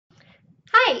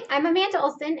Hi, I'm Amanda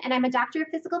Olson, and I'm a doctor of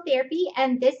physical therapy,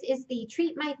 and this is the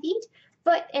Treat My Feet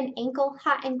Foot and Ankle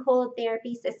Hot and Cold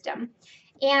Therapy System.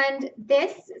 And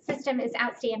this system is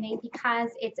outstanding because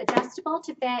it's adjustable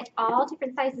to fit all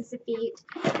different sizes of feet.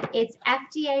 It's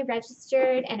FDA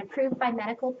registered and approved by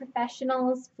medical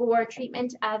professionals for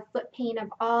treatment of foot pain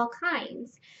of all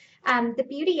kinds. The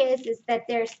beauty is that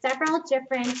there's several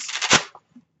different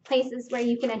places where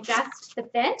you can adjust the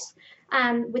fit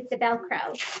with the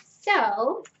Velcro.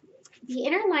 So the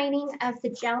inner lining of the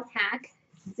gel pack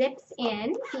zips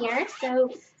in here.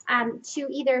 So to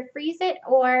either freeze it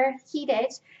or heat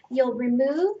it, you'll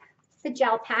remove the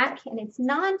gel pack, and it's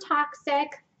non-toxic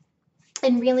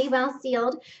and really well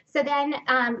sealed. So then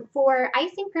for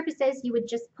icing purposes, you would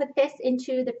just put this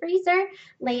into the freezer,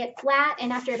 lay it flat,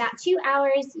 and after about 2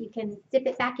 hours, you can zip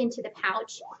it back into the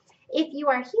pouch. If you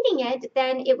are heating it,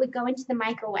 then it would go into the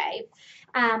microwave,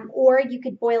 or you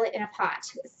could boil it in a pot.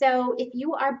 So if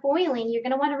you are boiling, you're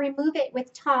going to want to remove it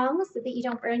with tongs so that you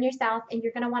don't burn yourself, and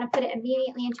you're going to want to put it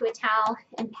immediately into a towel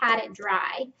and pat it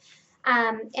dry.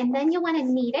 And then you'll want to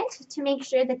knead it to make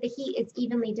sure that the heat is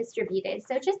evenly distributed.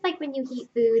 So just like when you heat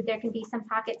food, there can be some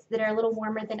pockets that are a little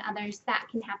warmer than others. That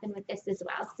can happen with this as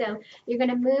well. So you're going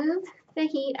to move the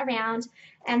heat around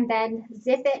and then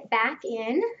zip it back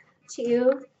in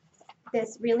to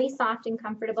this really soft and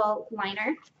comfortable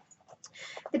liner.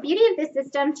 The beauty of this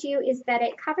system too is that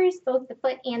it covers both the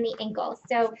foot and the ankle.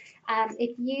 So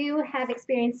if you have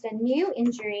experienced a new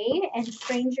injury and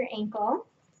sprained your ankle,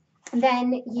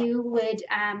 then you would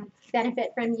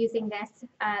benefit from using this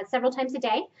several times a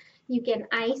day. You can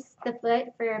ice the foot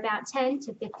for about 10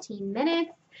 to 15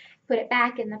 minutes, put it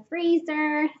back in the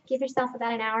freezer, give yourself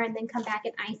about an hour, and then come back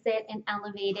and ice it and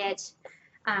elevate it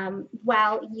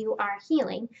while you are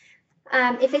healing.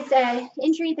 If it's an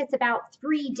injury that's about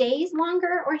 3 days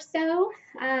longer or so,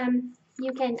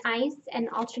 you can ice and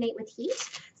alternate with heat.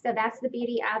 So that's the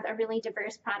beauty of a really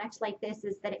diverse product like this,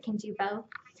 is that it can do both.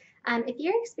 If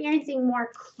you're experiencing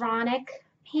more chronic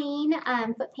pain,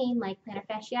 foot pain like plantar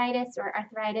fasciitis or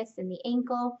arthritis in the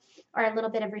ankle, or a little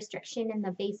bit of restriction in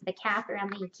the base of the calf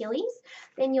around the Achilles,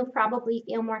 then you'll probably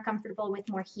feel more comfortable with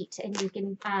more heat, and you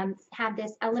can have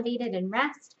this elevated and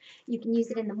rest. You can use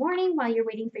it in the morning while you're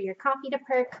waiting for your coffee to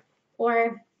perk,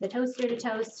 or the toaster to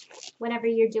toast, whenever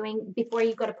you're doing, before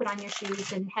you go to put on your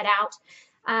shoes and head out.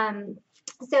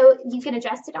 So you can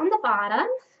adjust it on the bottom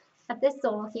of the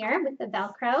sole here with the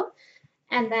Velcro,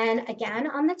 and then again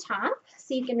on the top,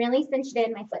 so you can really cinch it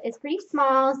in. My foot is pretty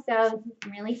small, so you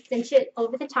can really cinch it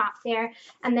over the top there,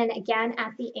 and then again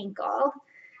at the ankle.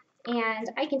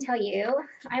 And I can tell you,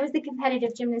 I was a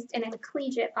competitive gymnast and a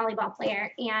collegiate volleyball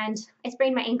player, and I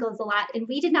sprained my ankles a lot, and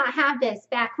we did not have this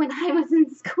back when I was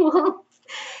in school.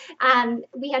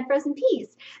 We had frozen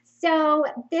peas. So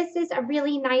this is a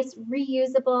really nice,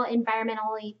 reusable,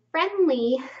 environmentally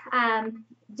friendly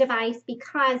device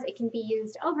because it can be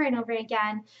used over and over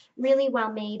again, really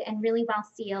well made and really well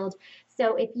sealed.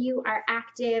 So if you are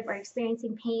active or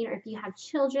experiencing pain, or if you have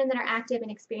children that are active and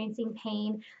experiencing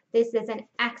pain, this is an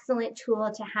excellent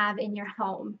tool to have in your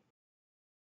home.